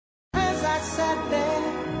I sat there,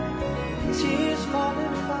 tears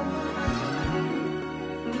falling from my eyes.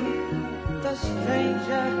 The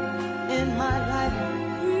stranger in my life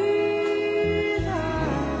breathed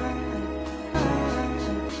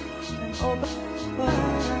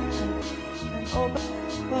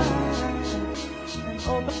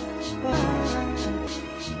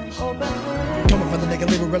Coming from the nigga,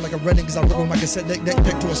 leave it red like a redneck, cause I rip on my cassette deck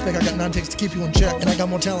pick to a spec. I got 9 takes to keep you in check, and I got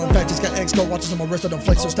more talent. In fact, it's got X, go watches on my wrist, I don't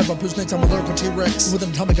flex, so step up who's next, I'm a lyrical T-Rex. With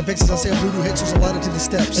an atomic affixes, I say a voodoo hits, there's a ladder to the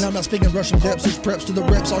steps. And I'm not speaking Russian depths, who's preps to the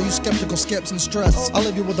reps, all you skeptical skeps and stress. I'll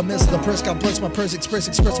leave you with a miss of the press, God bless my purse, express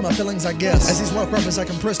my feelings, I guess. As these rock rappers, I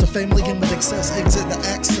compress the fame, leaking with excess, exit the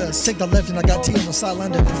access. Take the left and I got T on the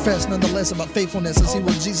sideline to profess, nonetheless about faithfulness, I see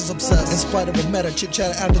what Jesus obsessed. In spite of it matter,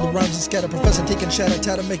 chit-chatter after the rhymes and scatter, Professor T can shatter,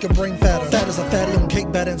 tatter, make your brain fatter. Fat as a fatty on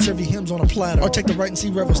cake batter and serve you hymns on a platter. Or take the right and see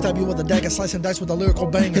Revel stab you with a dagger, slice and dice with a lyrical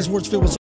banger. His words filled with